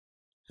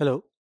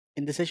Hello,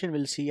 in this session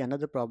we'll see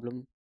another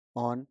problem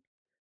on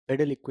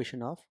pedal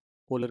equation of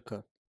polar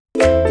curve.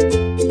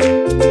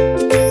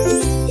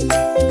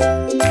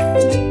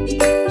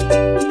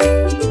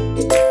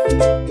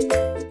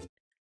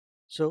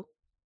 So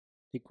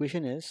the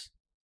equation is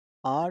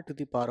r to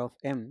the power of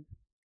m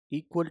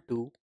equal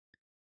to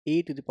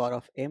a to the power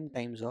of m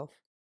times of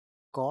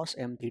cos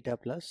m theta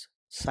plus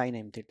sin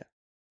m theta.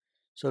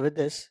 So with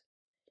this,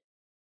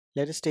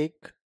 let us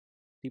take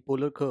the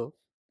polar curve,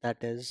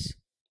 that is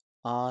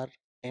r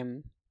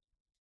m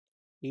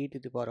a to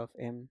the power of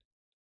m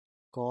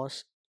cos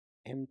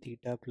m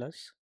theta plus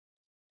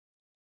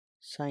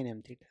sin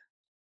m theta.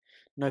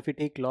 Now if we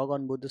take log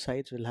on both the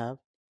sides, we'll have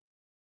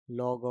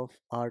log of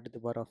r to the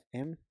power of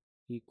m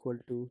equal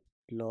to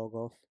log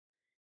of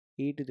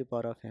e to the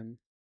power of m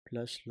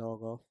plus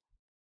log of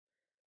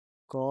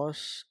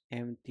cos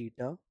m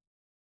theta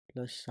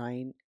plus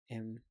sin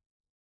m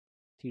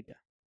theta.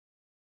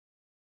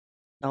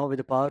 Now with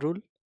the power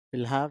rule,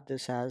 we'll have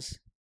this as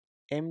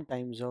m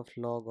times of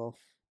log of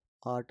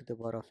r to the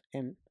power of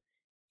m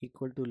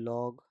equal to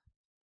log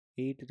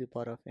a to the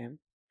power of m.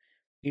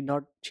 Need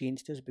not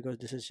change this because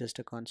this is just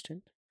a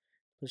constant,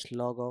 plus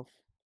log of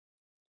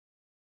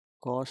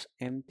cos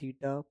m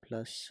theta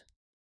plus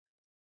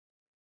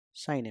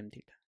sin m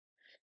theta.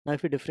 Now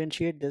if we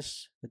differentiate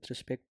this with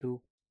respect to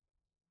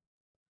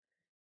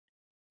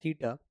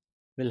theta,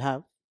 we'll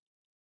have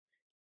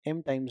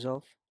m times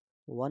of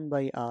 1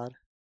 by r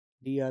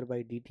dr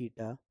by d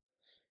theta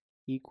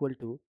equal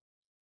to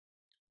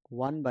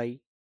 1 by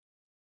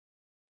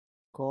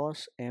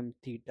cos m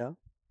theta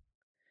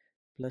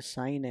plus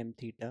sin m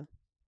theta,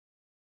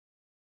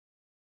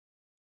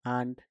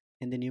 and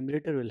in the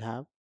numerator we'll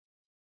have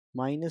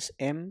minus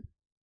m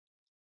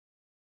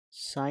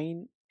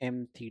sin m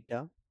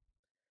theta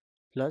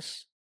plus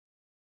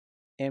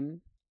m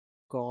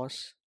cos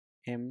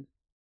m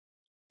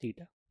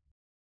theta.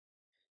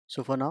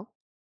 So for now,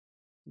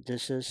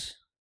 this is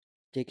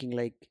taking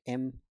like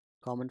m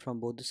common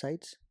from both the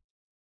sides.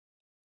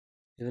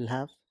 We will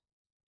have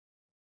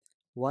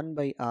 1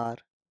 by r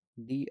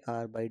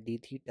dr by d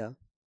theta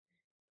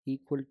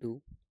equal to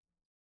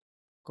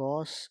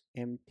cos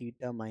m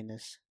theta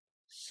minus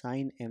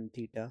sin m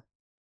theta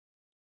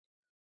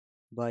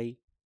by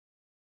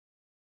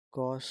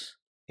cos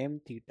m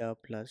theta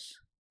plus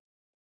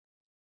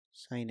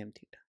sin m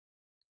theta.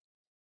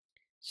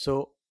 So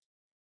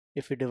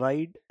if we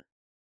divide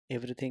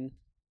everything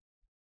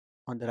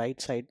on the right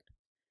side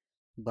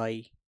by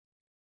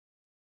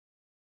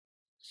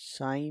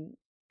sin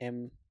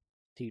m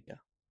theta,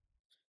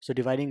 so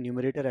dividing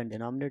numerator and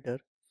denominator,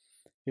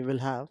 we will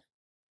have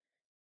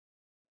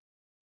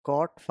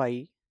cot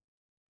phi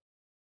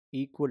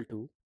equal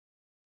to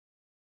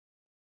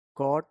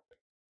cot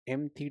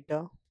m theta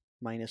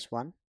minus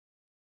 1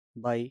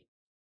 by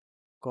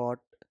cot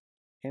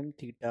m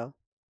theta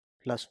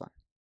plus 1,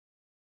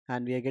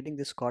 and we are getting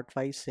this cot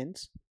phi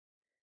since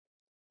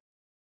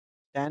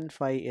tan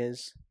phi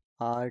is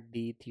r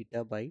d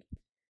theta by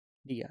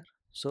dr,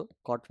 so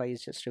cot phi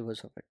is just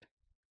reverse of it.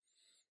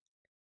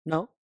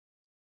 Now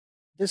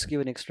this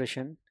given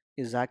expression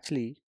is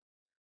actually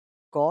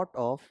cot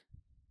of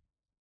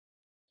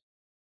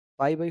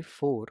pi by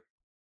 4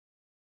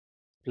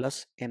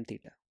 plus m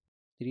theta.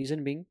 The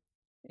reason being,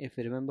 if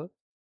we remember,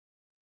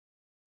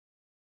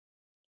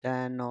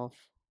 tan of,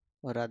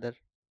 or rather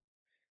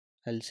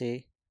I'll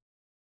say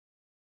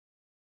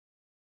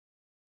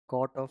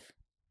cot of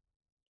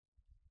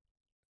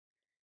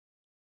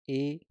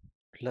a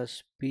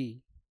plus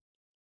b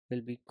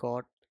will be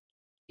cot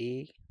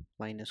a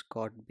minus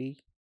cot b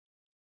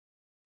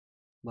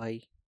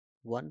by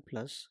 1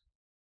 plus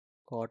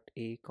cot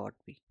a cot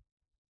b,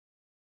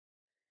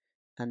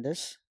 and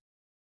this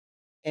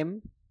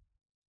m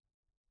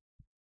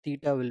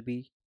theta will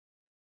be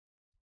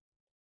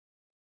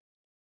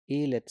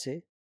a, let's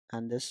say,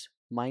 and this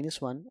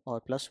minus 1 or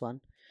plus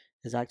 1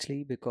 is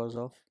actually because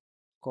of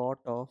cot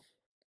of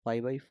pi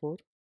by 4,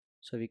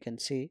 so we can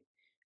say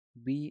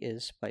b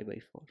is pi by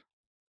 4.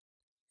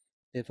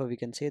 Therefore we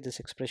can say this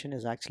expression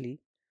is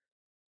actually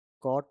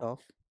cot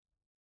of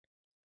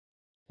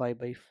pi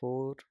by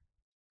 4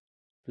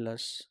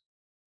 plus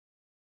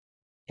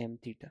m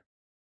theta.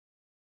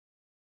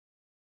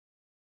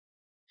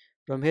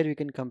 From here we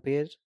can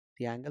compare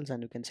the angles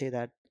and we can say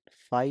that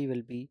phi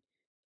will be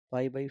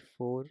pi by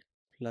 4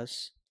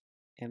 plus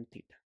m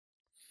theta.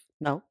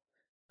 Now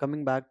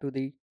coming back to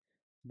the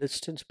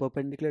distance,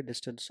 perpendicular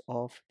distance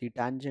of the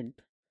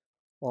tangent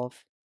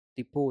of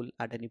the pole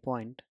at any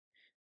point,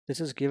 this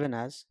is given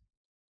as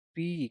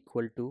p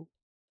equal to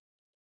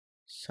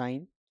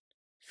sine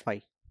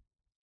phi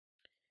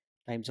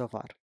times of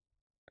r,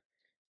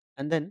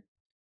 and then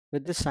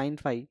with this sine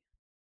phi,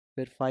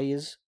 where phi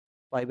is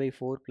pi by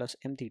 4 plus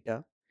m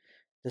theta,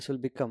 this will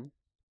become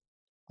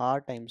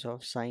r times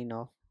of sine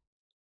of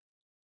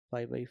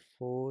pi by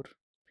 4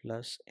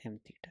 plus m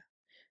theta.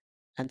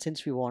 And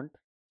since we want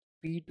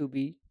p to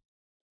be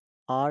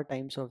r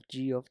times of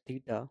g of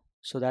theta,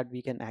 so that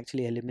we can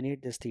actually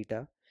eliminate this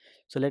theta,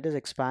 so let us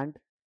expand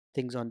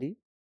things on the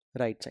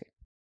right side.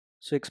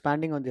 So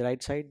expanding on the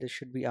right side, this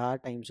should be r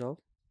times of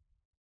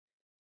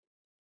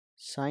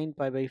sine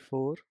pi by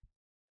 4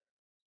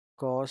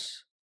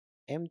 cos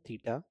m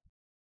theta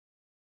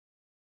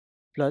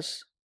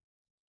plus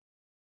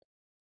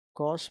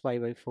cos pi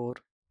by 4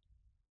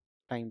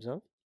 times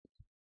of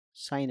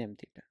sine m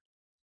theta.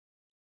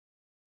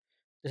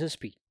 This is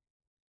p.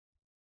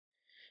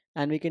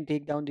 And we can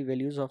take down the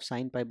values of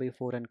sine pi by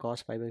 4 and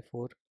cos pi by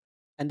 4.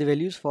 And the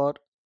values for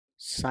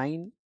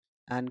sine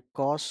and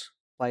cos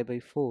pi by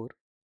 4,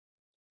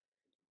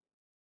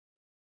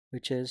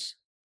 which is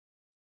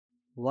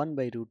 1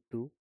 by root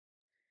 2,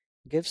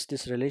 gives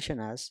this relation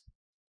as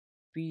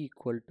p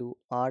equal to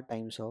r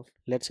times of,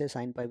 let's say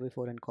sine pi by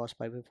 4 and cos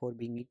pi by 4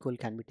 being equal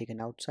can be taken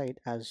outside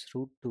as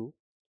root 2.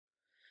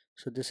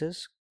 So this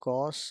is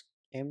cos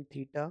m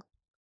theta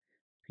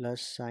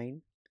plus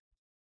sine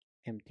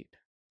m theta.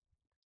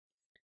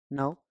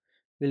 Now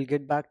we'll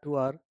get back to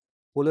our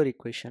polar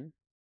equation,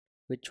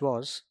 which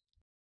was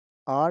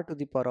r to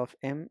the power of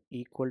m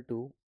equal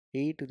to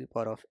a to the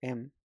power of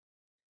m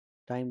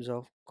times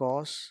of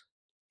cos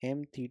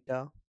m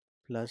theta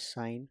plus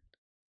sine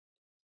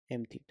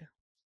m theta.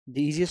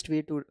 The easiest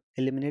way to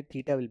eliminate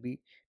theta will be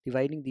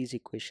dividing these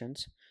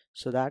equations,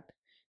 so that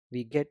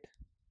we get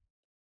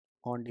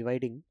on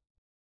dividing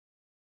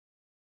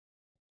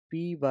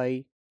p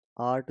by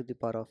r to the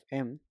power of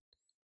m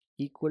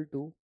equal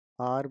to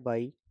r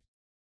by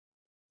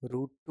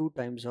root 2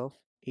 times of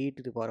a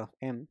to the power of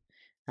m,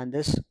 and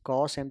this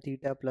cos m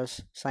theta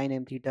plus sin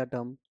m theta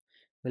term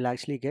will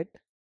actually get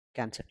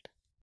cancelled.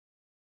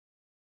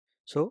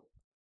 So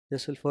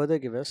this will further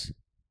give us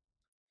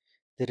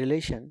the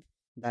relation,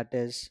 that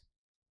is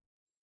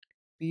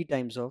p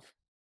times of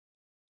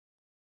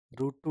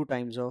root 2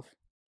 times of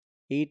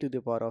a to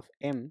the power of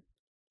m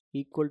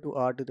equal to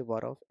r to the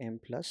power of m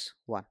plus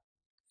 1.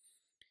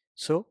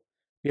 So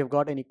we have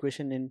got an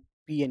equation in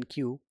p and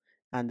q,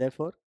 and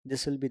therefore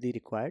this will be the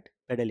required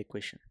pedal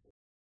equation.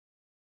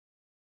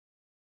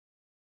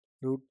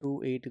 Root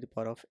 2 a to the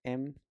power of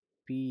m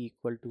p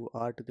equal to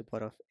r to the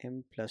power of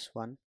m plus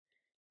 1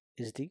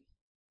 is the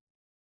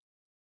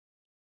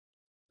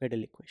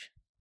pedal equation.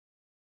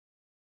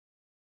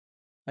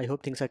 I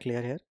hope things are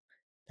clear here.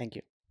 Thank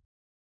you.